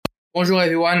Bonjour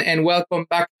everyone and welcome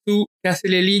back to Casser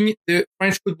les Lignes, the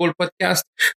French football podcast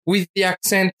with the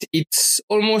accent. It's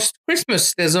almost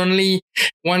Christmas. There's only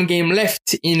one game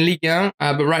left in Ligue 1,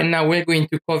 but right now we're going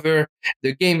to cover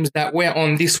the games that were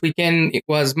on this weekend. It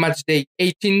was match day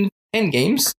 18, 10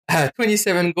 games,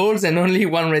 27 goals and only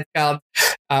one red card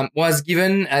was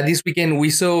given. This weekend we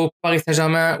saw Paris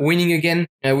Saint-Germain winning again.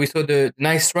 We saw the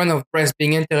nice run of Brest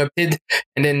being interrupted,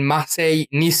 and then Marseille,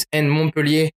 Nice and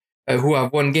Montpellier who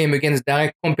have one game against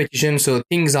direct competition. So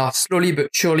things are slowly but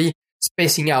surely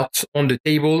spacing out on the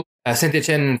table.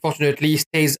 Saint-Etienne, unfortunately,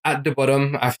 stays at the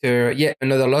bottom after yet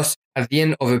another loss at the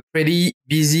end of a pretty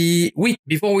busy week.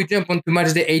 Before we jump onto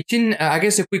match day 18, I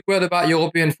guess a quick word about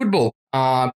European football.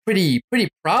 Pretty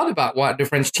proud about what the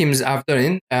French teams have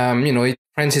done.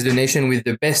 France is the nation with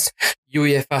the best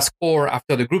UEFA score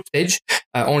after the group stage.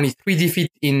 Only 3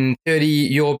 defeats in 30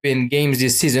 European games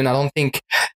this season. I don't think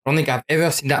I've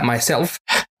ever seen that myself.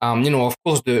 Of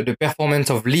course, the performance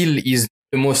of Lille is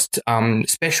the most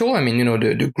special. I mean,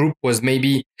 the group was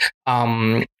maybe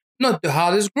not the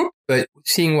hardest group, but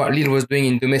seeing what Lille was doing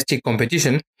in domestic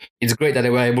competition, it's great that they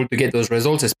were able to get those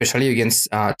results, especially against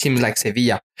teams like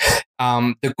Sevilla.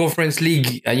 The Conference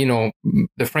League,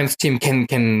 the French team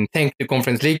can thank the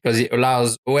Conference League because it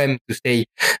allows OM to stay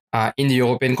in the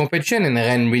European competition, and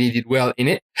Rennes really did well in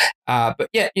it. But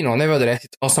yeah, nevertheless,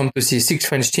 it's awesome to see 6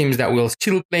 French teams that will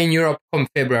still play in Europe come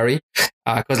February.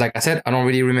 Because like I said, I don't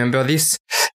really remember this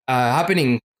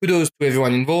happening. Kudos to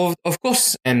everyone involved, of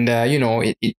course. And,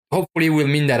 it hopefully will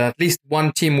mean that at least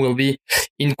one team will be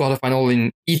in quarterfinal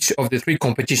in each of the 3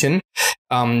 competitions.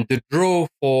 The draw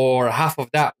for half of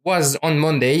that was on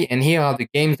Monday, and here are the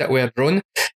games that were drawn.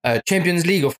 Champions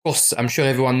League, of course, I'm sure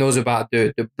everyone knows about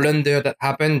the blunder that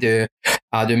happened, the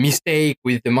mistake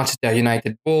with the Manchester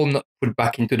United ball not put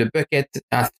back into the bucket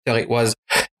after it was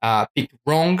picked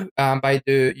wrong by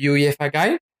the UEFA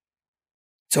guy.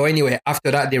 So anyway,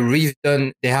 after that, they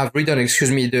have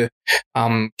redone, the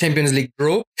Champions League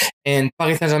draw, and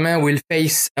Paris Saint-Germain will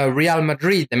face Real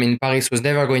Madrid. I mean, Paris was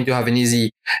never going to have an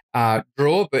easy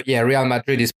draw, but yeah, Real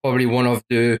Madrid is probably one of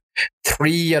the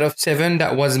 3 out of 7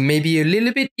 that was maybe a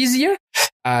little bit easier.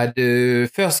 The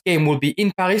first game will be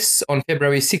in Paris on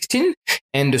February 16,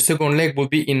 and the second leg will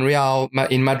be in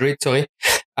Madrid,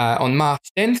 on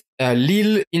March 10th.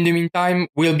 Lille, in the meantime,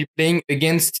 will be playing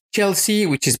against Chelsea,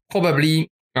 which is probably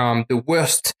the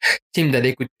worst team that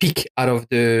they could pick out of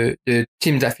the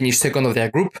teams that finished second of their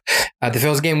group. The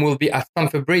first game will be at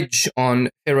Stamford Bridge on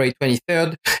February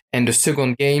 23rd, and the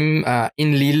second game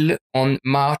in Lille on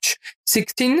March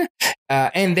 16th.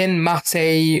 And then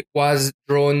Marseille was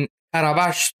drawn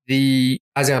Karabakh, the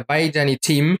Azerbaijani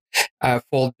team,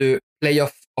 for the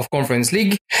playoff of Conference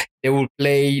League. They will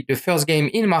play the first game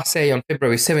in Marseille on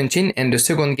February 17 and the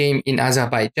second game in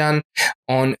Azerbaijan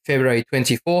on February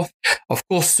 24th. Of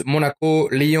course, Monaco,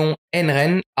 Lyon, and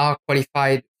Rennes are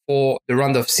qualified for the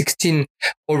round of 16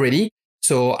 already.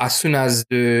 So as soon as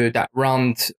that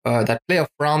playoff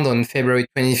round on February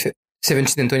 17th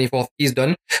and 24th is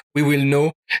done, we will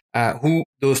know who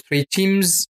those 3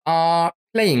 teams are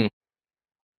playing.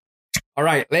 All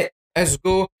right, let us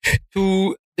go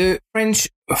to the French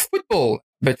football.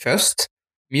 But first,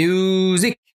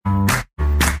 music.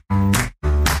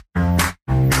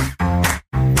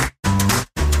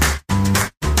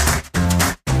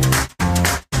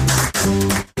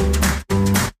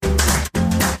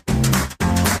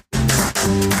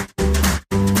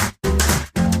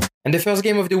 And the first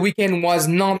game of the weekend was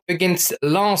Nantes against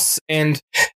Lens, and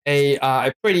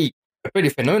a pretty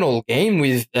phenomenal game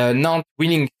with Nantes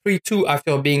winning 3-2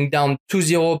 after being down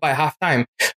 2-0 by halftime.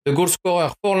 The goal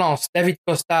scorer for Lens, David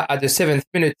Costa, at the 7th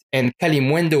minute and Kalim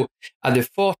Wendo at the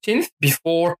 14th,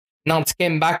 before Nantes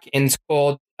came back and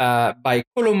scored by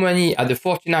Kolo Muani at the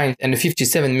 49th and the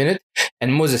 57th minute,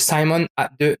 and Moses Simon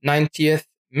at the 90th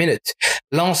minute.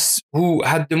 Lens, who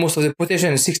had the most of the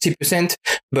possession, 60%,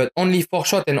 but only 4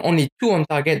 shots and only 2 on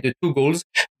target, the 2 goals,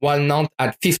 while Nantes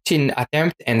had 15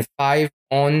 attempts and 5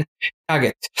 on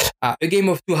target. A game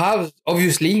of 2 halves,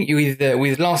 obviously,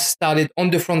 with Lens started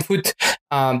on the front foot,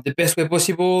 the best way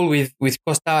possible, with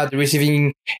Costa at the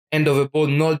receiving end of a ball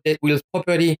not dead wheels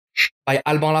properly by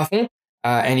Alban Lafont,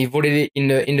 and he volleyed it in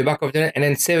the back of the net, and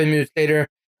then 7 minutes later,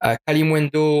 Kalim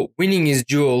Wendo winning his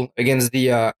duel against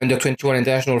the under-21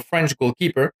 international French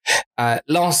goalkeeper.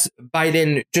 Lens by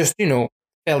then just,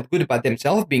 felt good about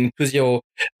themselves, being 2-0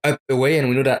 up away, and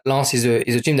we know that Lens is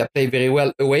a team that play very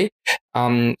well away.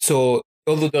 So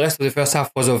although the rest of the first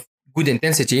half was of good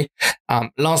intensity,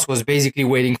 Lens was basically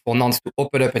waiting for Nantes to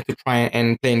open up and to try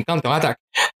and play in counter-attack.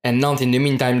 And Nantes, in the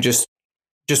meantime, just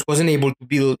wasn't able to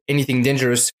build anything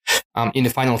dangerous in the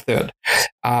final third.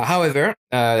 However,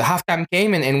 halftime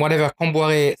came and whatever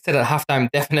Kombouaré said at halftime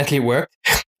definitely worked.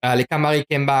 Les Camaris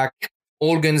came back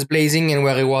all guns blazing and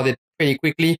were rewarded pretty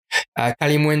quickly.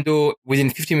 Kalimuendo, within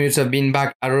 50 minutes of being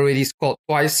back, had already scored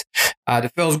twice.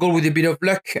 The first goal with a bit of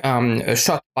luck, a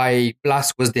shot by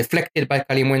Blas was deflected by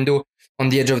Kalimuendo on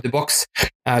the edge of the box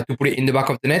to put it in the back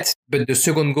of the net. But the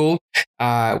second goal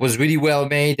was really well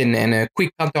made and a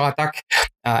quick counter-attack.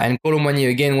 And Kolo Muani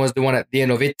again was the one at the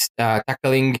end of it,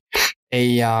 tackling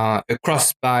a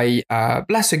cross by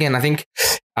Blas again, I think,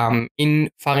 in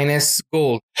Farines'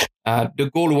 goal. The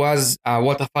goal was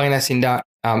Walter Farines in that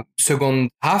second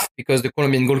half because the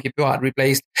Colombian goalkeeper had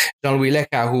replaced Jean-Louis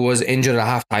Leca, who was injured at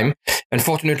halftime.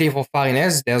 Unfortunately for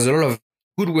Farines, there's a lot of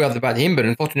good word about him, but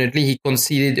unfortunately he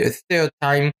conceded a third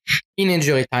time in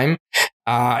injury time.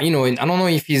 I don't know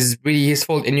if it's really his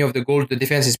fault, any of the goals. The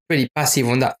defense is pretty passive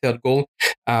on that third goal,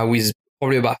 with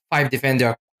probably about 5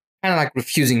 defenders kind of like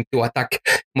refusing to attack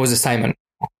Moses Simon.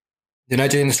 The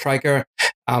Nigerian striker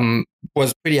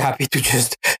was pretty happy to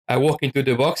just walk into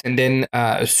the box, and then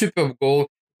a superb goal,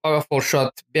 powerful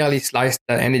shot, barely sliced,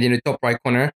 that ended in the top right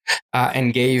corner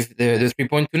and gave the 3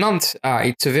 point to Nantes.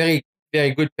 It's a very,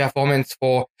 very good performance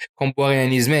for Kombouaré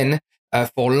and his men.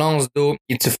 For Lens, though,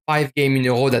 it's a 5 game in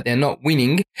a row that they're not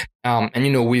winning.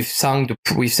 And we've sung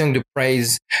the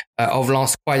praise of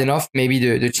Lens quite enough. Maybe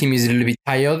the team is a little bit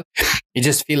tired. It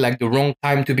just feels like the wrong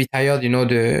time to be tired.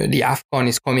 The AFCON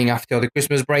is coming after the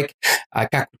Christmas break.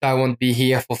 Kakuta won't be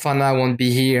here. Fofana won't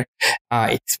be here.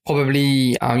 It's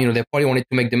probably, they probably wanted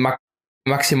to make the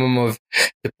maximum of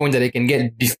the point that they can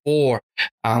get before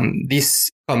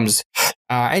this comes.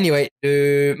 Anyway,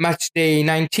 the match day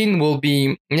 19 will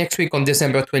be next week on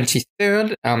December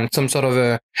 23rd.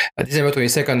 December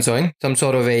 22nd, sorry. Some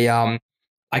sort of a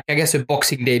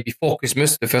Boxing Day before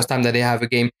Christmas, the first time that they have a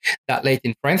game that late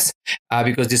in France,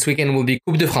 because this weekend will be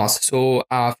Coupe de France. So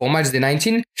for match day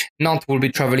 19, Nantes will be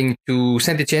traveling to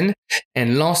Saint-Etienne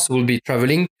and Lens will be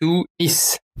traveling to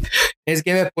Nice. Next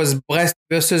game up was Brest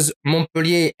versus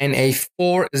Montpellier, and a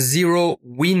 4-0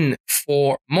 win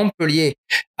for Montpellier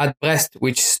at Brest,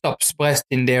 which stops Brest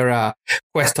in their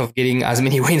quest of getting as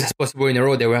many wins as possible in a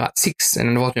row. They were at 6, and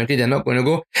unfortunately they're not going to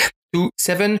go to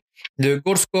 7. The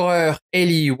goal scorer,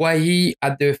 Eli Wahi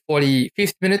at the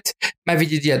 45th minute,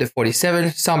 Mavididi at the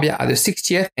 47th, Sambia at the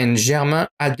 60th, and Germain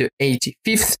at the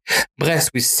 85th.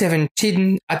 Brest with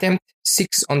 17 attempts,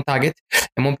 6 on target,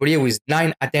 and Montpellier with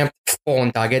 9 attempts, 4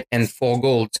 on target, and 4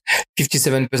 goals.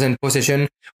 57% possession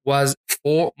was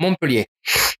for Montpellier.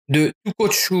 The two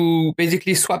coaches who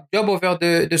basically swapped job over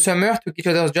the summer, took each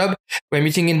other's job, were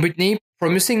meeting in Brittany.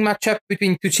 Promising matchup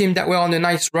between two teams that were on a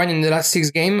nice run in the last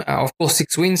 6 games. Of course,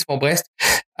 6 wins for Brest,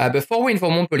 but 4 wins for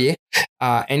Montpellier.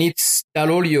 And it's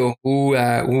Dall'Oglio who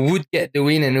would get the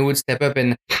win and who would step up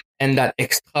and that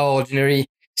extraordinary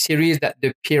series that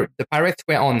the Pirates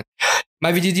were on.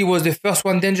 Mavididi was the first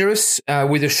one dangerous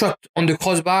with a shot on the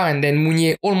crossbar, and then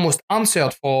Mounier almost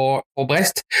answered for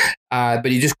Brest, but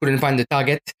he just couldn't find the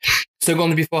target.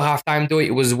 Seconds before halftime, though,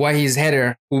 it was Wahi's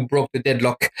header who broke the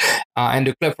deadlock, and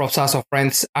the club from south of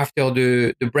France, after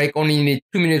the break, only needed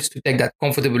 2 minutes to take that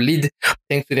comfortable lead,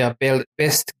 thanks to their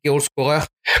best goal scorer,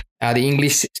 the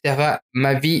English Stéphane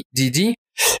Mavididi.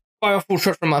 Powerful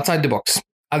shot from outside the box.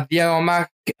 At the hour mark,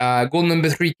 goal number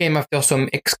 3 came after some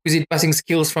exquisite passing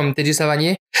skills from Teddy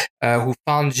Savanier, who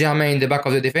found Germain in the back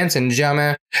of the defense, and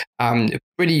Germain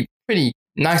pretty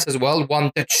nice as well.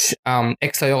 One touch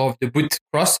exterior of the boot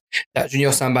cross that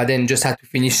Junior Samba then just had to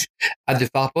finish at the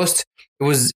far post.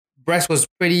 Brest was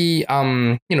pretty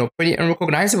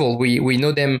unrecognizable. We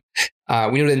know them.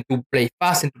 We know them to play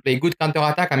fast and to play good counter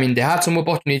attack. I mean, they had some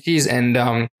opportunities, and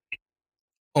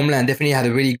Homeland definitely had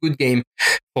a really good game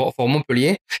for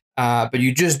Montpellier, but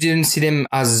you just didn't see them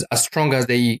as strong as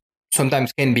they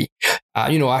sometimes can be.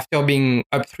 After being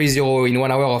up 3-0 in 1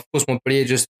 hour, of course, Montpellier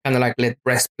just kind of like let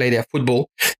Brest play their football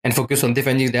and focus on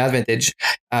defending their advantage.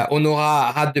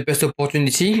 Honora had the best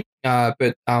opportunity,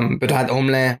 but had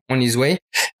Homeland on his way.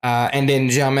 And then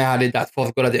Germain had that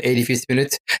 4th goal at the 85th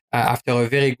minute, after a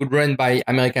very good run by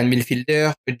American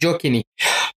midfielder Gioacchini.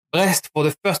 Brest, for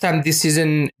the first time this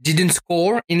season, didn't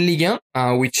score in Ligue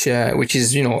 1, which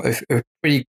is, a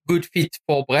pretty good feat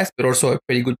for Brest, but also a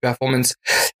pretty good performance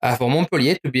for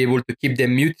Montpellier to be able to keep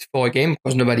them mute for a game,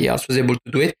 because nobody else was able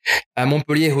to do it.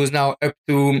 Montpellier, who's now up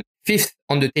to 5th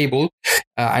on the table,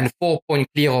 and 4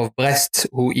 points clear of Brest,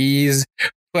 who is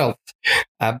 12th.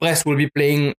 Brest will be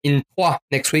playing in Troyes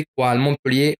next week, while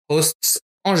Montpellier hosts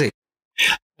Angers.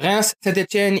 Reims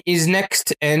Saint-Etienne is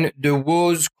next, and the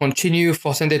woes continue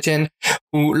for Saint-Etienne,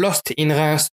 who lost in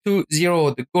Reims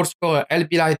 2-0. The goal scorer El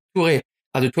Bilal Touré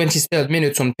at the 23rd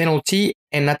minute on penalty,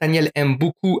 and Nathaniel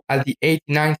Mbuku at the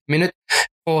 89th minute.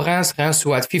 For Reims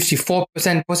who had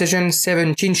 54% possession,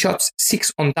 17 shots,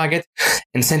 6 on target,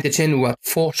 and Saint-Etienne who had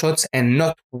 4 shots and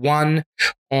not 1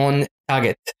 on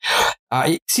target.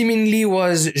 It seemingly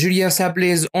was Julien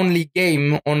Sablé's only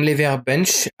game on Lever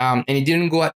bench, and he didn't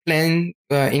go at plan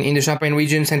in the Champagne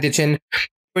region. Saint-Etienne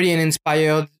pretty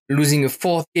uninspired, losing a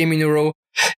 4th game in a row.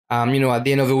 At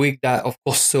the end of the week, that of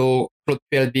course saw Claude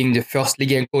Puel, being the first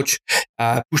Ligue 1 coach,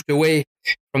 pushed away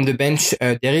from the bench.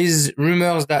 There is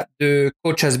rumors that the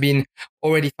coach has been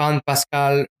already found,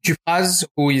 Pascal Dupraz,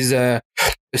 who is a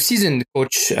seasoned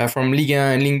coach from Ligue 1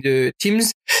 and Ligue 2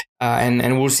 teams,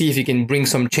 and we'll see if he can bring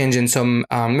some change and some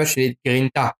much needed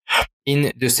grinta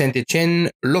in the Saint-Etienne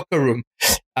locker room.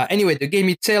 Anyway, the game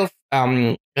itself,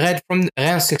 Reims,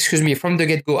 from the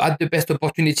get-go had the best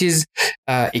opportunities.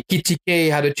 Ekitike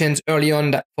had a chance early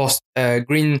on that forced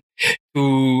Green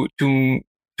to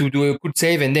do a good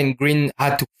save, and then Green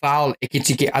had to foul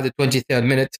Ekitike at the 23rd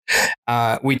minute,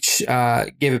 which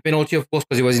gave a penalty, of course,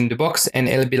 because he was in the box, and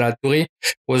El Bilal Touré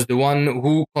was the one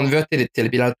who converted it. El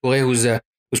Bilal Touré, who's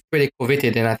pretty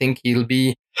coveted, and I think he'll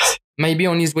be maybe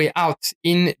on his way out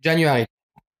in January.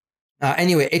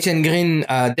 Anyway, Etienne Green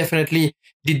definitely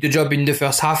did the job in the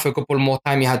first half. A couple more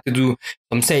times he had to do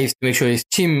some saves to make sure his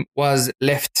team was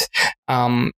left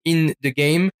in the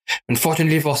game.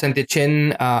 Unfortunately for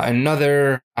Saint-Etienne,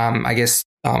 another,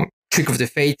 trick of the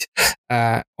fate,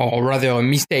 or rather a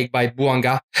mistake by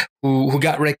Bouanga, who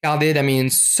got red carded. I mean,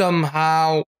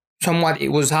 somewhat it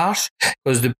was harsh,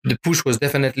 because the push was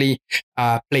definitely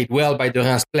played well by the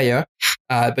Reims player.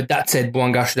 But that said,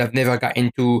 Bouanga should have never got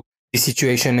into the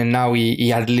situation, and now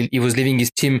he was leaving his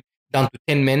team down to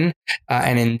 10 men,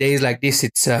 and in days like this,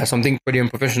 it's something pretty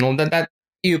unprofessional that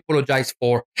he apologized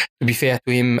for, to be fair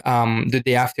to him, the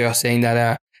day after, saying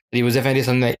that it was definitely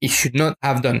something that he should not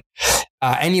have done.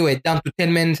 Anyway, down to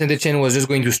 10 men, Saint-Etienne was just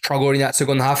going to struggle in that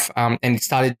second half, and it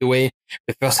started the way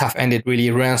the first half ended,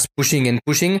 really Reims pushing, and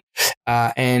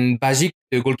Bajic,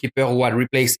 the goalkeeper who had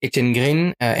replaced Etienne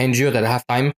Green, injured at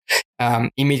halftime,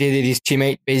 imitated his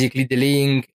teammate, basically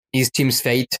delaying his team's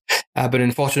fate. But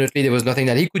unfortunately, there was nothing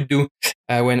that he could do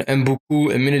when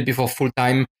Mbuku, a minute before full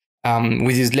time,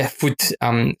 with his left foot,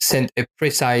 sent a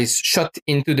precise shot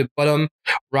into the bottom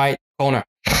right corner.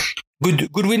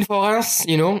 Good win for us,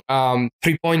 3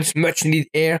 points, much needed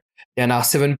here. They are now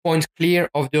 7 points clear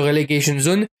of the relegation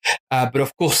zone. But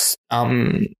of course,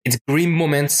 it's grim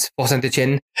moments for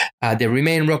Saint-Etienne. They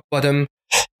remain rock bottom.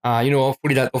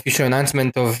 Hopefully that official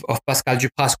announcement of Pascal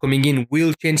Dupraz coming in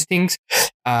will change things.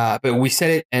 But we said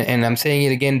it, and I'm saying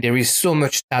it again, there is so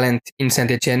much talent in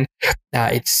Saint-Etienne.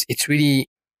 It's really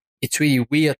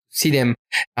weird to see them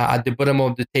at the bottom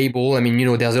of the table. I mean,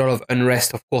 there's a lot of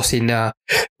unrest, of course,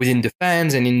 within the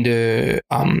fans and in the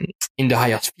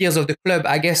higher spheres of the club,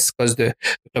 I guess, because the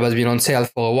club has been on sale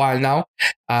for a while now.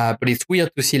 But it's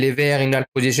weird to see Lever in that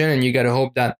position, and you gotta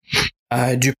hope that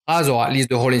Dupraz, or at least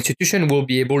the whole institution, will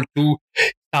be able to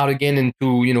start again and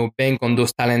to, bank on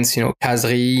those talents,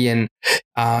 Kazri and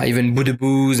even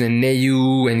Boudebouz and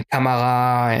Neyu and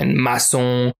Camara and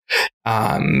Masson,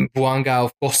 Bouanga,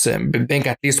 of course, bank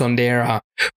at least on their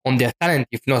talent,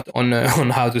 if not on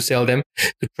how to sell them,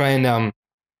 to try and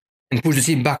push the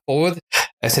team back forward.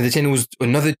 Saint-Etienne was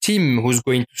another team who's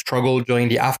going to struggle during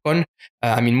the AFCON.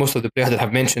 Most of the players that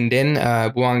I've mentioned then,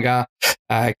 Bouanga,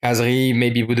 Kazri,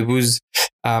 maybe Boudebouz,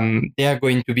 they are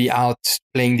going to be out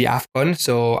playing the AFCON.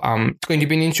 So it's going to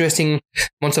be an interesting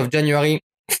month of January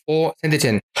for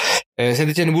Saint-Etienne.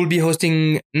 Saint-Etienne will be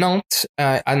hosting Nantes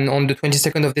on the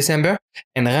 22nd of December,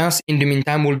 and Reims, in the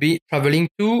meantime, will be traveling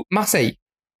to Marseille.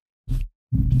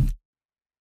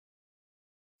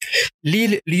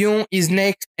 Lille-Lyon is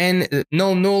next, and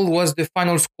 0-0 was the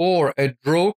final score, a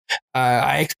draw.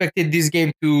 I expected this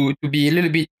game to be a little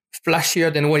bit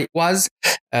flashier than what it was.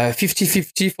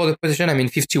 50-50 for the possession.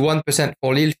 51%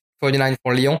 for Lille, 49%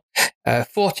 for Lyon.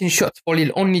 14 shots for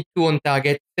Lille, only 2 on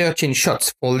target. 13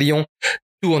 shots for Lyon,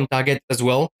 2 on target as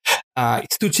well.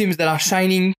 It's two teams that are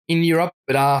shining in Europe,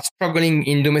 but are struggling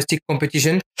in domestic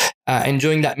competition.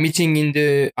 Enjoying that meeting in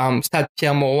the Stade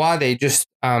Pierre-Mauroy, they just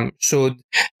showed,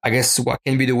 I guess, what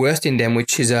can be the worst in them,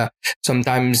 which is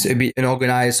sometimes a bit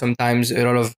unorganized, sometimes a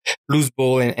lot of loose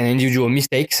ball and individual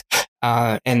mistakes.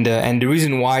 And the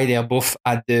reason why they are both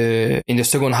in the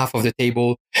second half of the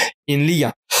table in Ligue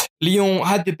 1. Lyon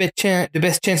had the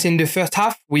best chance in the first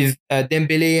half, with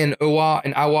Dembélé and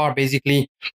Aouar basically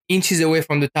inches away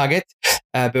from the target.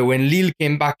 But when Lille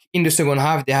came back in the second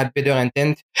half, they had better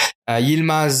intent.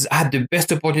 Yilmaz had the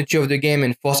best opportunity of the game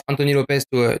and forced Anthony Lopez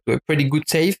to a pretty good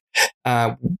save,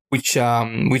 which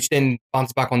then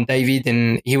bounced back on David,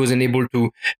 and he was unable to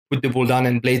put the ball down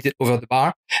and blazed it over the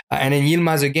bar. And then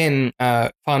Yilmaz again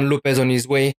found Lopez on his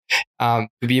way to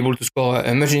be able to score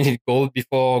a much needed goal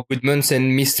before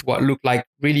Gudmundsson missed what looked like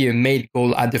really a made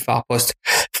goal at the far post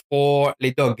for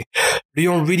Les Dogs.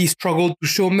 Lyon really struggled to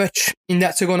show much in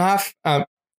that second half.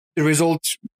 The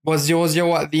result was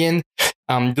 0-0 at the end.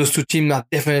 Those two teams are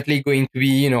definitely going to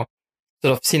be, sort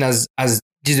of seen as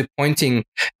disappointing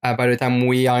by the time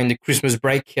we are in the Christmas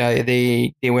break.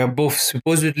 They were both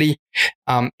supposedly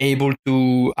able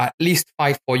to at least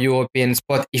fight for European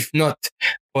spot, if not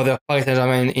for the Paris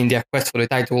Saint-Germain in their quest for the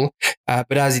title.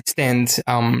 But as it stands,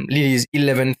 Lille is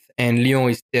 11th and Lyon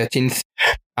is 13th.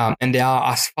 And they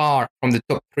are as far from the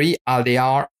top three as they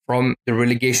are from the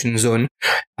relegation zone,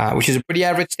 which is a pretty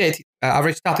average start,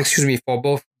 for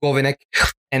both Gourvenec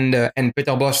and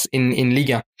Peter Bosz in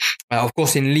Ligue 1. Of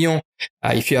course, in Lyon,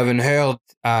 if you haven't heard,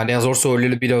 there's also a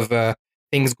little bit of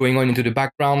things going on into the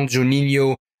background.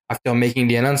 Juninho, after making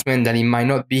the announcement that he might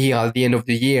not be here at the end of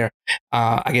the year,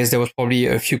 I guess there was probably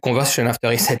a few conversations after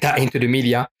he said that into the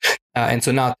media. And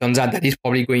so now it turns out that he's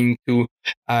probably going to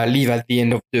leave at the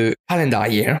end of the calendar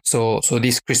year. So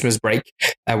this Christmas break,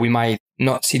 we might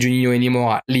not see Juninho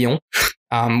anymore at Lyon,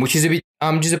 which is a bit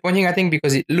disappointing, I think,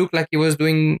 because it looked like he was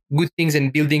doing good things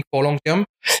and building for long term.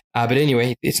 But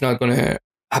anyway, it's not going to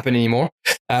happen anymore.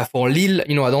 For Lille,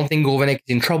 I don't think Gourvenec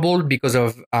is in trouble because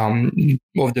of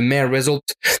the mere result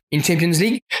in Champions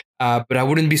League. But I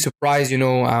wouldn't be surprised,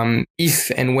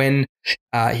 if and when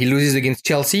he loses against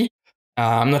Chelsea.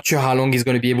 I'm not sure how long he's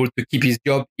going to be able to keep his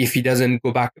job if he doesn't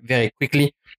go back very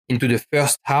quickly into the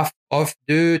first half of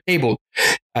the table.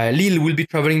 Lille will be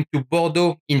traveling to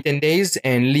Bordeaux in 10 days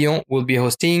and Lyon will be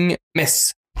hosting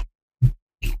Metz.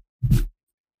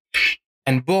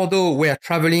 And Bordeaux were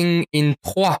traveling in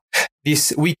Troyes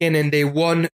this weekend and they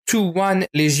won 2-1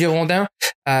 les Girondins.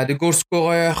 The goal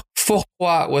scorer for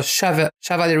Troyes was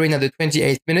Chaval-Derin at the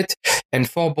 28th minute. And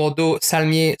for Bordeaux,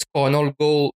 Salmier scored an all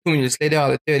goal 2 minutes later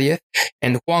at the 30th.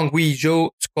 And Huang Guizhou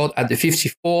scored at the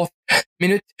 54th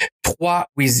minute. Troyes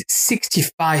with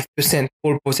 65%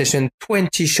 ball possession,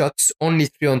 20 shots, only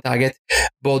 3 on target.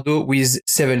 Bordeaux with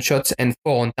 7 shots and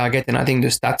 4 on target. And I think the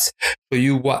stats show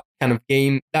you what kind of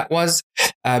game that was.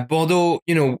 Bordeaux,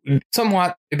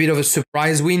 somewhat a bit of a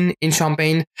surprise win in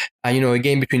Champagne. A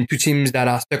game between two teams that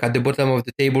are stuck at the bottom of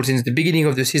the table since the beginning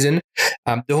of the season.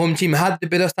 The home team had the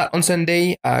better start on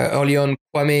Sunday. Early on,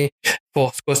 Kwame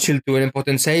forced Costil to an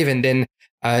important save. And then,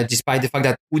 despite the fact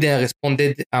that Oudin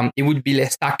responded, it would be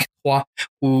Lestac Troyes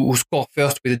who scored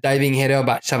first with a diving header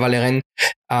by Chaval-Derin.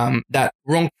 That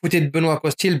wrong-footed Benoit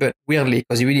Costil, but weirdly,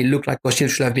 because he really looked like Costil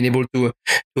should have been able to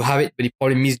have it, but he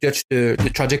probably misjudged the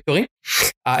trajectory.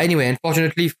 Anyway,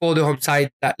 unfortunately for the home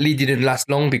side, that lead didn't last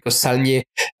long because Salmier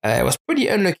was pretty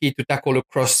unlucky to tackle a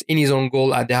cross in his own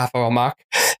goal at the half-hour mark.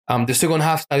 The second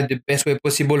half started the best way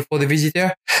possible for the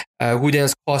visitor.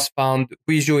 Houdin's cross found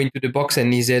Guizhou into the box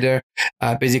and his header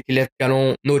basically left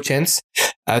Gallon no chance.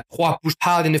 Troyes pushed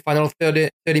hard in the final 30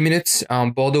 minutes.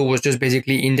 Bordeaux was just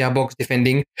basically in their box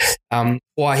defending.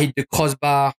 Troyes hit the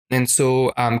crossbar and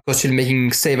so Costil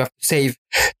making save after save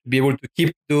to be able to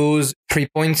keep those 3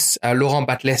 points. Laurent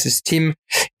Batles' team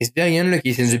is very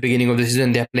unlucky since the beginning of the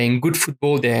season. They're playing good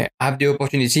football. They have the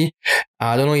opportunity.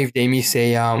 I don't know if they miss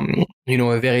a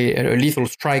very lethal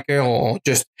striker or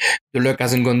just the luck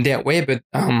hasn't gone their way, but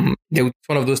it's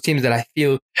one of those teams that I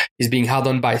feel is being hard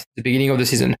on by the beginning of the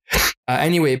season.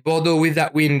 Anyway, Bordeaux with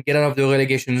that win get out of the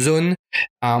relegation zone.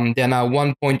 They're now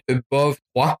 1 point above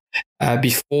Troyes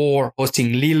before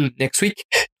hosting Lille next week.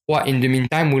 Troyes, in the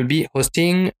meantime, will be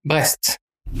hosting Brest.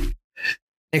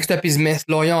 Next up is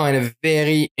Metz-Lorient, and a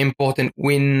very important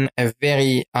win, a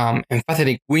very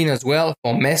emphatic win as well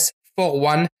for Metz.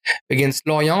 4-1 against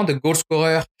Lorient. The goal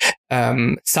scorer,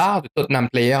 Sarr, the Tottenham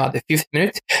player, at the 5th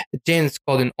minute. James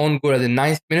scored an own goal at the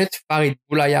 9th minute. Farid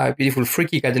Boulaya, a beautiful free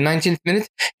kick at the 19th minute.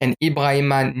 And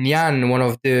Ibrahima Niane, one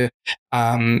of the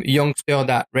youngsters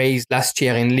that raised last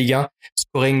year in Ligue 1,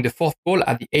 scoring the 4th goal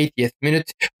at the 80th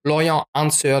minute. Lorient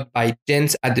answered by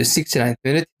James at the 69th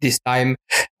minute, this time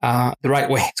the right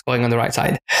way, scoring on the right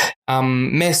side.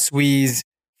 Metz with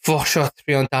 4 shots,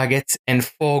 3 on target, and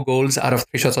 4 goals out of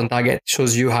 3 shots on target.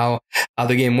 Shows you how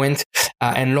the game went.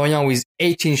 And Lorient with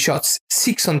 18 shots,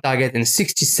 6 on target, and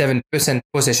 67%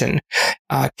 possession.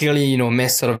 Clearly,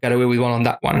 Metz sort of got away with one on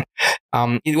that one.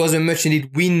 It was a much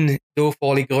needed win, though,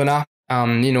 for Les Grenats.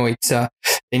 It's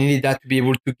They needed that to be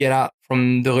able to get out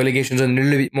from the relegation zone a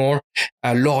little bit more.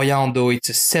 Lorient, though, it's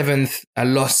a 7th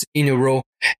loss in a row.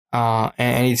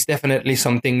 And it's definitely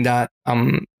something that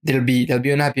they'll be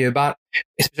unhappy about,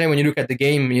 especially when you look at the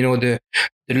game. The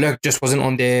luck just wasn't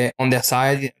on their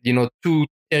side. Two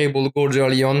terrible goals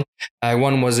early on.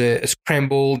 One was a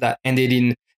scramble that ended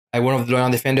in one of the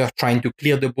Lorient defenders trying to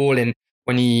clear the ball, and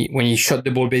when he shot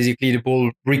the ball, basically the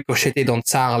ball ricocheted on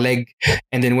Sarr's leg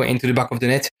and then went into the back of the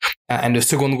net. And the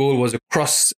second goal was a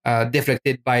cross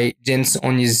deflected by Jens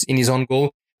in his own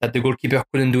goal that the goalkeeper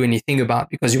couldn't do anything about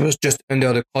because he was just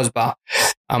under the crossbar.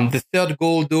 The third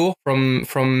goal, though,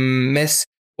 from Metz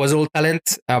was all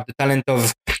talent, the talent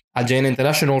of Algerian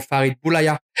international Farid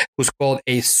Boulaya, who scored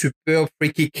a superb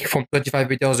free kick from 25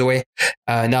 meters away.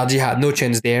 Narji had no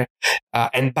chance there.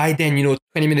 And by then,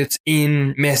 20 minutes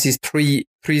in, Metz is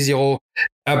 3-0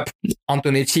 up.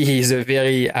 Antonetti is a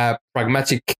very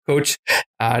pragmatic coach.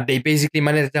 They basically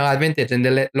managed their advantage and they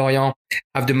let Lorient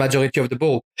have the majority of the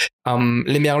ball.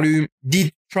 Les Merlus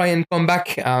did try and come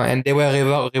back, and they were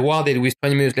rewarded with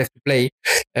 20 minutes left to play,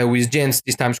 with Jens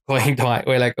this time scoring the right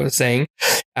way, like I was saying.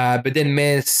 But then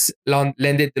Metz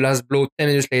landed the last blow 10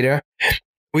 minutes later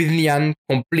with Lian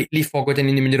completely forgotten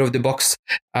in the middle of the box,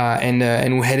 and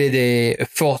who headed a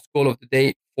fourth goal of the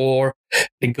day for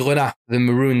the Grenats, the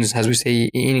Maroons, as we say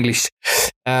in English.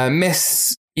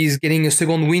 Metz is getting a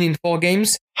second win in 4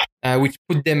 games, which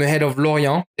put them ahead of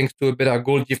Lorient thanks to a better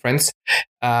goal difference.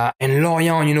 And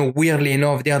Lorient, weirdly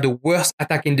enough, they are the worst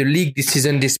attack in the league this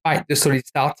season despite the solid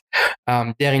start.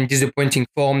 They're in disappointing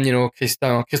form.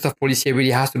 Christophe Policier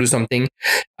really has to do something,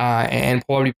 and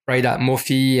probably pray that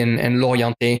Mofi and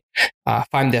Lorienté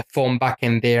find their form back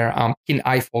and their keen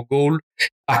eye for goal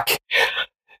back.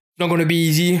 It's not going to be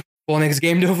easy for next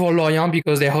game though for Lorient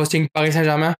because they're hosting Paris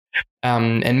Saint-Germain.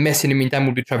 And Metz in the meantime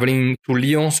will be traveling to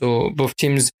Lyon, so both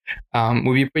teams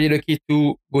will be pretty lucky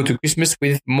to go to Christmas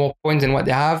with more points than what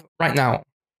they have right now.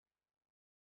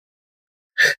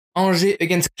 Angers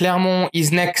against Clermont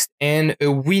is next, and a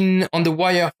win on the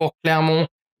wire for Clermont.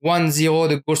 1-0,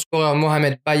 the goal scorer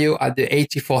Mohamed Bayo at the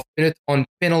 84th minute on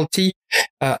penalty.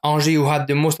 Angers, who had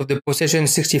the most of the possession,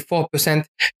 64%,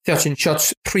 13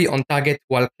 shots, 3 on target,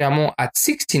 while Clermont had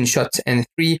 16 shots and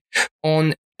 3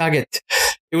 on target.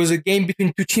 It was a game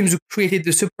between two teams who created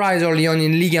the surprise early on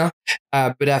in Ligue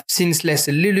 1, but have since been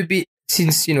a little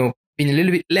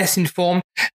bit less in form.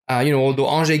 Although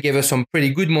Angers gave us some pretty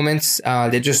good moments,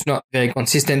 they're just not very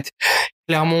consistent.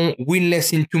 Clermont,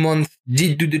 winless in 2 months,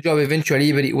 did do the job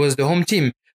eventually, but it was the home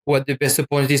team who had the best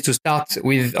opportunities to start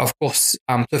with, of course,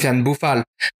 Sofiane Boufal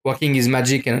working his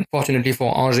magic, and unfortunately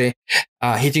for Angers,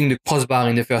 hitting the crossbar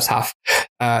in the first half.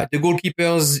 The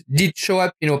goalkeepers did show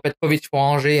up, Petrovic for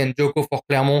Angers and Joko for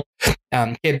Clermont,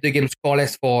 kept the game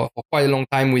scoreless for quite a long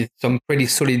time with some pretty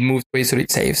solid moves, pretty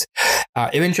solid saves.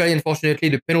 Eventually, unfortunately,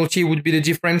 the penalty would be the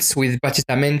difference, with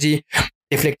Batista Mendy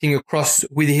deflecting across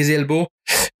with his elbow,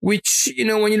 which,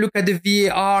 when you look at the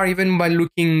VAR, even by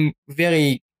looking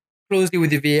very closely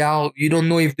with the VAR, you don't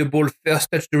know if the ball first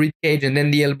touched the rib cage and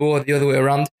then the elbow, or the other way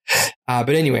around. But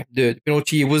anyway, the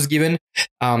penalty was given,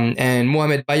 and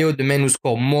Mohamed Bayo, the man who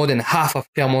scored more than half of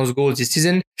Clermont's goals this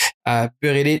season,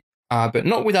 buried it, but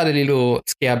not without a little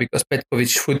scare, because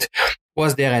Petkovic's foot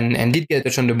was there and did get a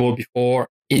touch on the ball before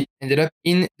it ended up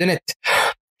in the net.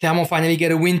 Clermont finally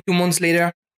get a win 2 months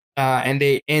later, and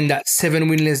they end that 7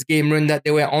 winless game run that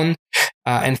they were on.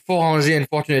 And for Angers,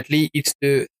 unfortunately, it's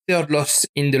the 3rd loss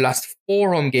in the last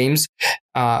 4 home games,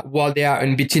 while they are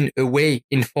unbeaten away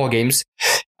in 4 games.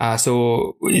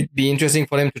 So it'd be interesting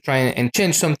for them to try and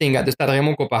change something at the Stade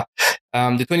Raymond Kopa.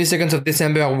 The 22nd of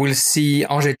December, we'll see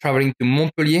Angers traveling to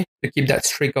Montpellier to keep that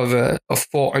streak of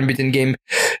 4 unbeaten games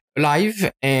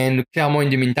alive. And Clermont, in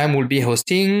the meantime, will be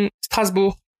hosting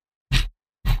Strasbourg.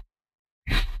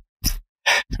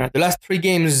 The last 3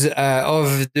 games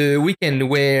of the weekend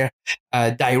were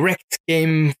a direct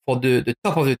game for the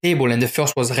top of the table, and the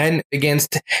first was Rennes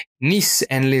against Nice,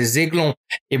 and Les Aiglons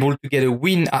able to get a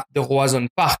win at the Roazhon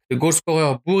Park. The goal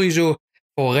scorer Bourigeaud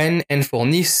for Rennes, and for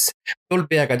Nice,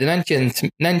 Dolberg at the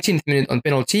 19th minute on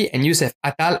penalty, and Youssef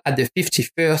Attal at the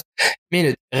 51st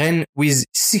minute. Rennes with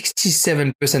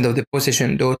 67% of the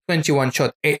possession, though 21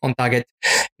 shots, 8 on target.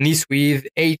 Nice with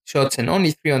 8 shots and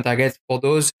only 3 on target for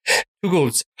those 2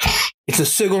 goals. It's a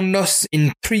second loss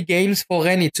in 3 games for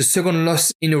Rennes. It's a second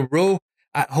loss in a row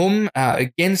at home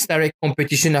against direct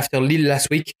competition after Lille last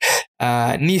week.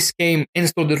 Nice came and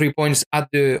stole the 3 points at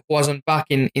the Roazhon Park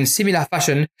in similar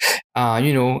fashion.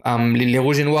 Les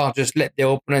Rouges et Noirs just let their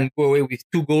opponent go away with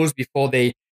 2 goals before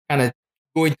they kind of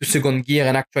go into second gear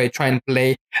and actually try and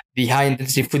play the high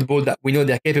intensity football that we know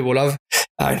they're capable of.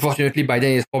 Unfortunately, by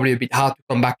then it's probably a bit hard to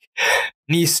come back.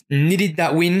 Nice needed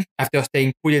that win after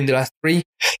staying put in the last three.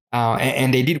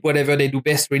 And they did whatever they do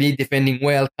best, really, defending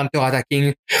well,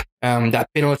 counter-attacking. That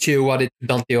penalty awarded to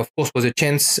Dante, of course, was a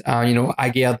chance.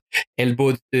 Aguerd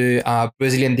elbowed the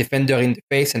Brazilian defender in the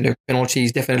face, and the penalty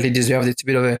is definitely deserved. It's a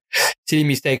bit of a silly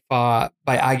mistake by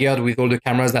Aguerd with all the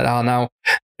cameras that are now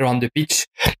around the pitch.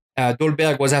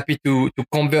 Dolberg was happy to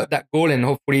convert that goal, and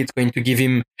hopefully it's going to give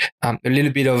him a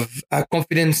little bit of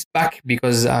confidence back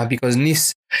because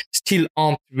Nice still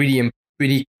aren't really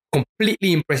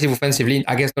completely impressive offensively.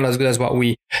 I guess not as good as what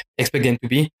we expect them to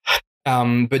be.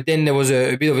 But then there was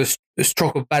a bit of a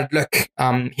stroke of bad luck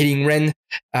hitting Rennes.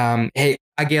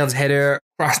 Aguerd's header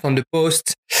crashed on the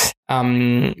post.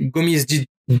 Gomis did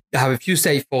have a few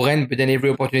saves for Rennes, but then every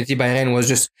opportunity by Rennes was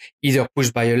just either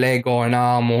pushed by a leg or an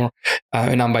arm, or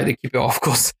an arm by the keeper, of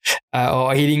course,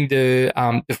 or hitting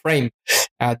the frame.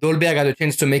 Dolberg had a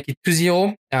chance to make it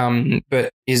 2-0,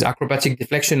 but his acrobatic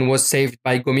deflection was saved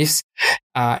by Gomis.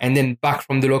 And then back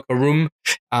from the locker room,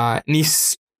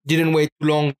 Nice didn't wait too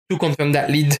long to confirm that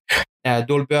lead.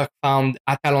 Dolberg found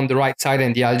Attal on the right side,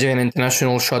 and the Algerian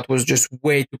international shot was just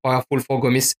way too powerful for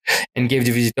Gomis and gave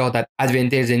the visitor that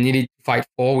advantage they needed to fight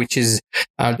for, which is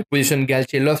the position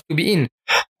Galtier loves to be in.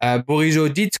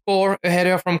 Bourigeaud did score a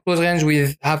header from close range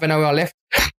with half an hour left,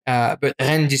 but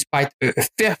Rennes, despite a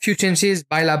fair few chances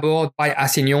by Laborde, by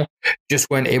Assignon,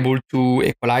 just weren't able to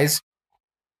equalize.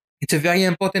 It's a very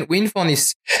important win for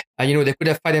Nice. They could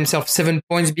have found themselves 7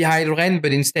 points behind Rennes,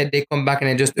 but instead they come back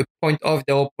and are just a point off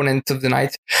their opponent of the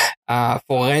night.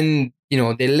 For Rennes,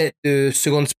 they let the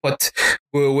second spot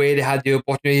go away. They had the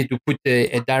opportunity to put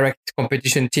a direct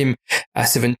competition team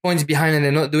 7 points behind, and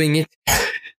they're not doing it.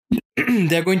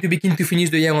 They're going to be keen to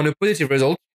finish the year on a positive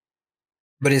result,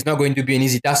 but it's not going to be an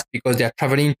easy task because they are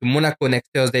traveling to Monaco next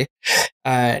Thursday.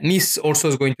 Nice also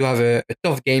is going to have a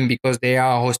tough game because they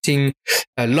are hosting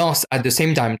Lens at the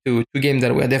same time, two games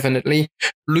that we're definitely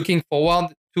looking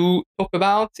forward to talk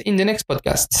about in the next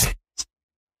podcast.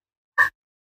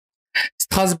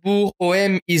 Strasbourg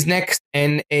OM is next,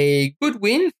 and a good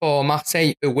win for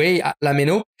Marseille away at La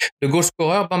Méno. The goal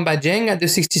scorer Bamba Dieng at the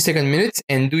 62nd minute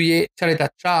and Douye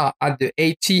Tchaleta-Char at the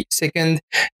 82nd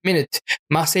minute.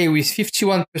 Marseille with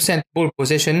 51% ball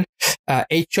possession,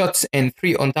 8 shots and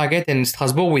 3 on target, and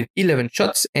Strasbourg with 11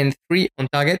 shots and 3 on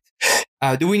target.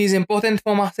 The win is important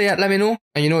for Marseille at La Méno,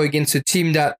 against a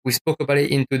team that we spoke about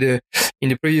it in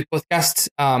the previous podcast.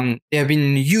 They have been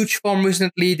in huge form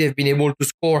recently. They've been able to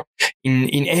score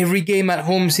in every game at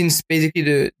home since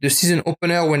basically the season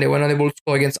opener when they were not able to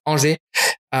score against Angers.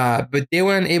 But they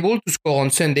weren't able to score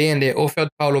on Sunday, and they offered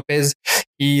Pau Lopez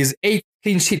his 8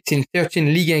 clean sheets in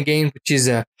 13 Ligue 1 games, which is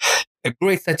a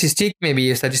great statistic, maybe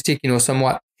a statistic,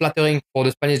 somewhat flattering for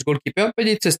the Spanish goalkeeper, but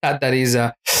it's a stat that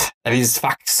is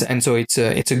facts. And so it's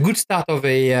a good start of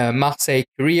a Marseille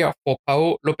career for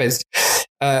Pau Lopez.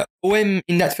 OM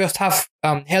in that first half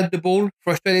held the ball,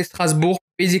 frustrated Strasbourg,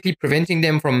 basically preventing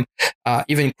them from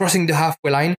even crossing the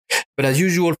halfway line. But as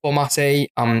usual for Marseille,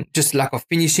 just lack of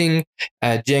finishing.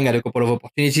 Dieng had a couple of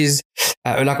opportunities,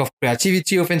 a lack of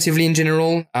creativity offensively in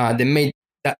general.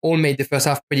 That all made the first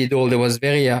half pretty dull. There was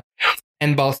very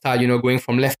handball style, going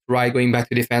from left to right, going back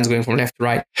to defense, going from left to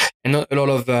right, and not a lot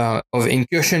of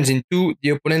incursions into the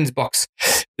opponent's box.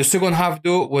 The second half,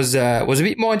 though, was a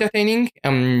bit more entertaining.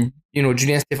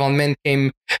 Julien Stéphane Men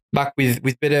came back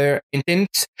with better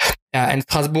intent, and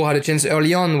Strasbourg had a chance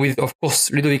early on with, of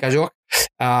course, Ludovic Ajorc.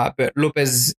 But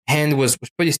Lopez's hand was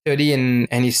pretty sturdy, and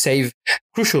his save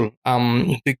crucial.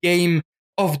 The game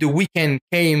of the weekend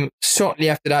came shortly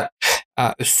after that.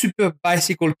 A super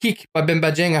bicycle kick by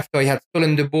Bamba Dieng after he had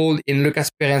stolen the ball in Lucas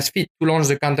Perrin's feet to launch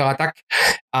the counter-attack.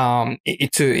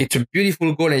 It's a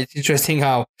beautiful goal, and it's interesting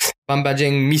how Bamba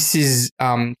Dieng misses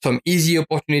some easy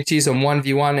opportunities on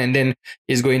 1v1, and then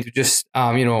is going to just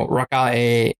rock out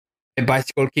a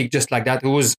bicycle kick just like that. It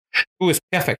was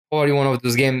perfect. Probably one of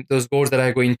those goals that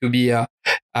are going to be at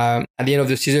the end of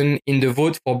the season in the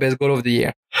vote for best goal of the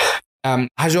year.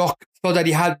 Ajorc thought that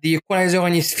he had the equalizer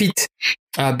on his feet,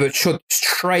 but shot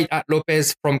straight at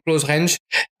Lopez from close range.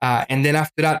 And then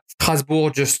after that,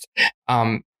 Strasbourg just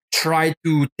tried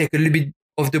to take a little bit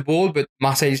of the ball, but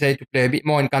Marseille decided to play a bit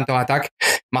more in counter-attack.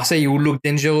 Marseille would look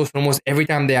dangerous almost every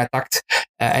time they attacked,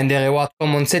 and the reward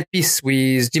come on set piece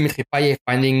with Dimitri Payet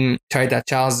finding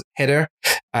Tchaleta-Char's header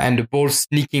and the ball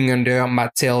sneaking under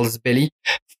Matzel's belly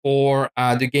for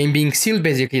the game being sealed,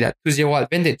 basically that 2-0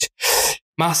 advantage.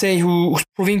 Marseille, who's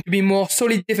proving to be more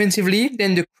solid defensively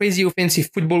than the crazy offensive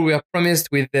football we are promised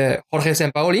with Jorge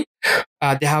Sampaoli.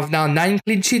 They have now 9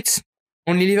 clean sheets.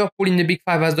 Only Liverpool in the Big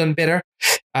Five has done better.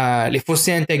 Les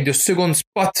Phocéens take the second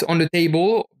spot on the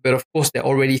table, but of course they're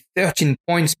already 13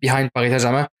 points behind Paris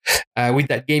Saint-Germain with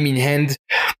that game in hand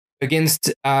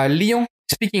against Lyon.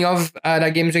 Speaking of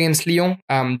that games against Lyon,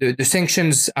 the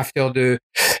sanctions after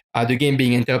the game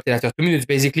being interrupted after 2 minutes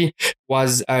basically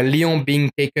was Lyon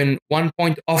being taken 1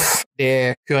 point off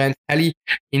their current tally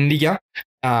in Liga,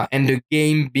 and the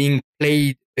game being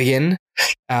played again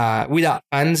without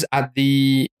fans at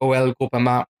the OL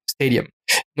Groupama Stadium.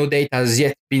 No date has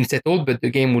yet been settled, but the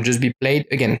game will just be played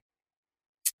again.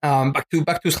 Back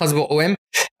to Strasbourg OM.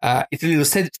 It's a little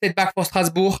setback for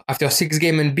Strasbourg after 6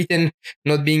 games unbeaten,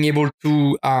 not being able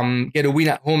to get a win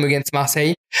at home against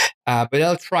Marseille. But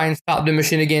they'll try and start the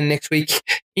machine again next week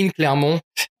in Clermont.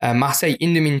 Marseille,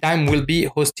 in the meantime, will be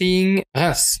hosting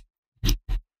Reims.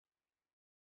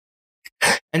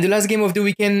 And the last game of the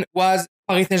weekend was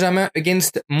Paris Saint-Germain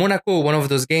against Monaco, one of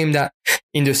those games that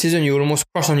in the season you almost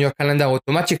cross on your calendar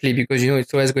automatically because you know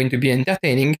it's always going to be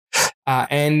entertaining.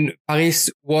 And Paris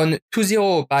won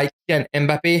 2-0 by Kylian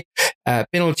Mbappé,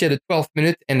 penalty at the 12th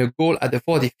minute and a goal at the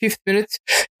 45th minute.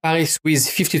 Paris with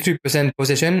 53%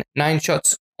 possession, 9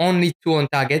 shots, only 2 on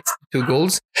target, 2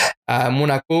 goals.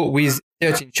 Monaco with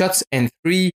 13 shots and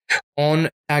 3 on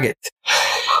target.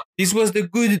 This was the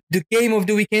game of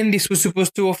the weekend. This was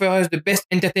supposed to offer us the best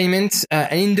entertainment.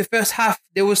 And in the first half,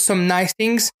 there was some nice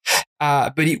things,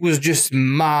 but it was just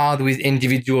marred with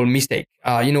individual mistakes.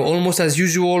 Almost as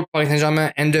usual, Paris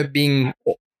Saint-Germain ended up being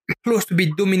close to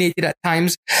be dominated at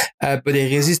times, but they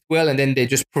resist well and then they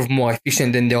just prove more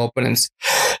efficient than their opponents.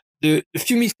 The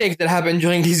few mistakes that happened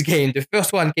during this game, the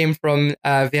first one came from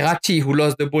Verratti, who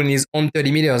lost the ball in his own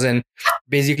 30 meters and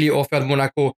basically offered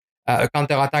Monaco a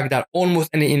counter-attack that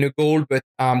almost ended in a goal, but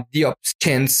Diop's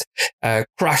chance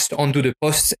crashed onto the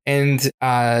post and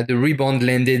the rebound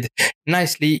landed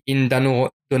nicely in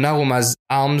Donnarumma's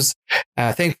arms,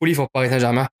 thankfully for Paris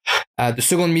Saint-Germain. The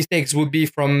second mistakes would be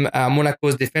from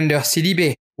Monaco's defender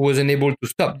Sidibé, who was unable to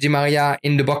stop Di Maria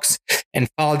in the box and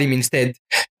fouled him instead.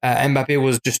 Mbappé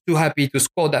was just too happy to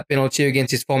score that penalty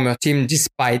against his former team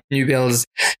despite Nubel's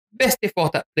best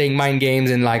effort at playing mind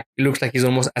games, and it looks like he's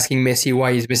almost asking Messi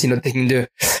why is Messi not taking the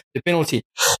penalty.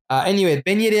 Anyway,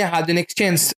 Ben Yedder had the next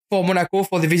chance for Monaco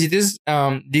for the visitors,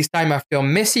 this time after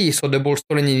Messi saw the ball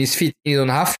stolen in his feet in his own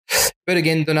half. But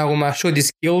again, Donnarumma showed his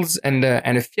skills and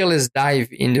a fearless dive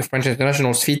in the French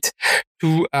international's feet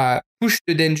to push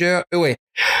the danger away.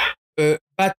 A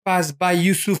bad pass by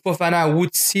Youssouf Fofana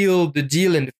would seal the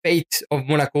deal and the fate of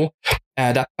Monaco.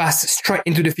 That pass straight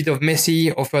into the feet of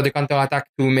Messi, offered the counter-attack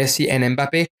to Messi and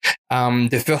Mbappé.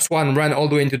 The first one ran all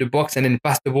the way into the box and then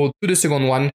passed the ball to the second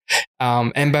one.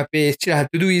 Mbappé still had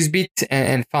to do his bit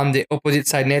and found the opposite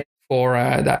side net for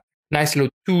that nice little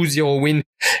 2-0 win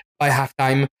by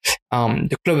halftime.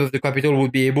 The club of the capital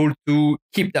would be able to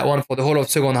keep that one for the whole of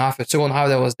second half. A second half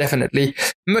that was definitely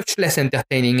much less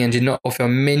entertaining and did not offer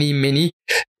many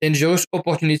dangerous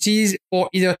opportunities for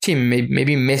either team.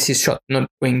 Maybe Messi's shot not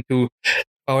going too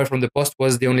far away from the post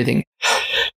was the only thing.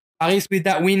 Paris with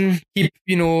that win keep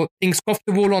things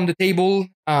comfortable on the table.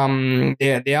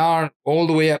 They are all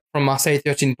the way up from Marseille,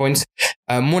 13 points.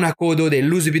 Monaco, though, they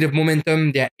lose a bit of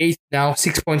momentum. They're 8th now,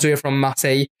 6 points away from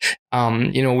Marseille.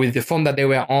 With the form that they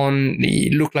were on,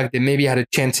 it looked like they maybe had a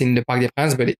chance in the Parc des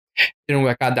Princes, but it didn't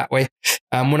work out that way.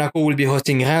 Monaco will be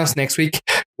hosting Reims next week,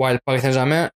 while Paris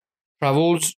Saint-Germain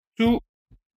travels to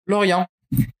Lorient.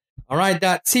 All right,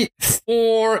 that's it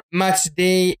for match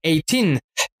day 18,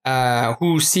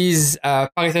 who sees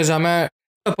Paris Saint-Germain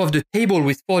top of the table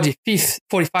with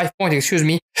 45 points,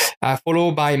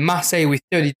 followed by Marseille with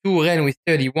 32, Rennes with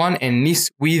 31, and Nice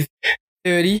with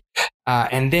 30.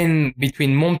 And then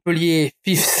between Montpellier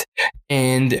 5th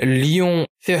and Lyon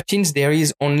 13th, there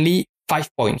is only 5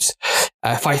 points.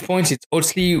 5 points,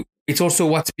 it's also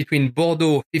what's between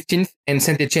Bordeaux 15th and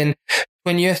Saint-Etienne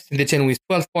 20th. Saint-Etienne with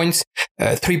 12 points,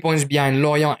 3 points behind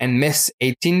Lorient and Metz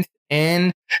 18th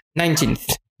and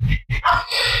 19th.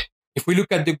 If we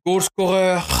look at the goal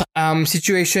scorer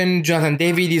situation, Jonathan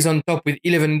David is on top with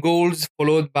 11 goals,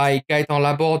 followed by Gaëtan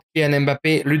Laborde, Kylian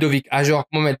Mbappé, Ludovic Ajorc,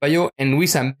 Mohamed Bayo, and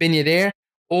Wissam Ben Yedder,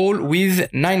 all with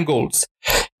 9 goals.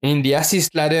 In the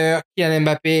assist ladder, Kylian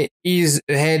Mbappé is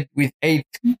ahead with 8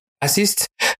 assists,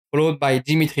 followed by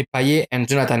Dimitri Payet and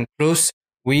Jonathan Klaus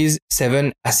with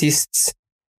 7 assists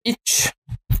each.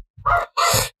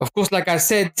 Of course, like I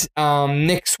said,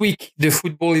 next week, the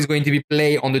football is going to be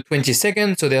played on the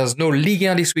 22nd. So there's no Ligue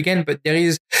 1 this weekend, but there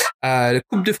is the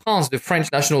Coupe de France, the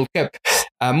French National Cup.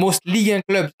 Most Ligue 1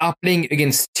 clubs are playing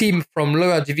against teams from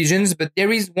lower divisions, but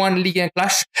there is one Ligue 1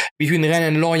 clash between Rennes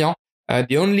and Lorient,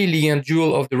 the only Ligue 1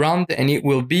 duel of the round, and it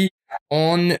will be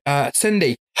on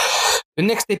Sunday. The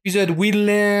next episode will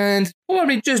land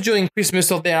probably just during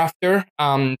Christmas or thereafter.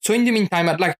 So in the meantime,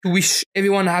 I'd like to wish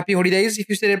everyone happy holidays if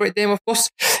you celebrate them, of course.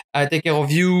 Take care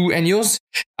of you and yours.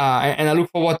 And I look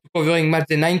forward to covering match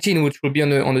day 19, which will be on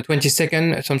the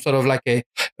 22nd, some sort of like a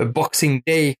Boxing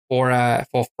Day for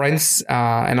France.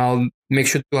 And I'll make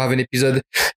sure to have an episode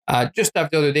just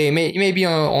after the day, maybe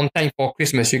on time for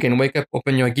Christmas. You can wake up,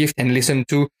 open your gift, and listen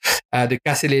to the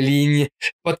Casser les Lignes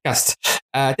podcast.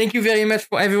 Thank you very much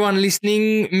for everyone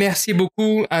listening. Merci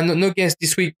beaucoup. No guests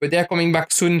this week, but they're coming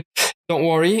back soon. Don't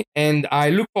worry. And I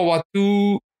look forward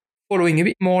to following a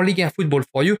bit more Ligue 1 football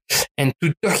for you and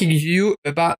to talking to you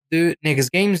about the next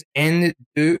games and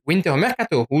the winter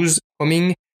mercato, who's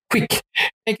coming quick.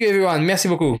 Thank you, everyone. Merci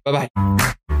beaucoup.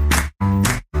 Bye-bye.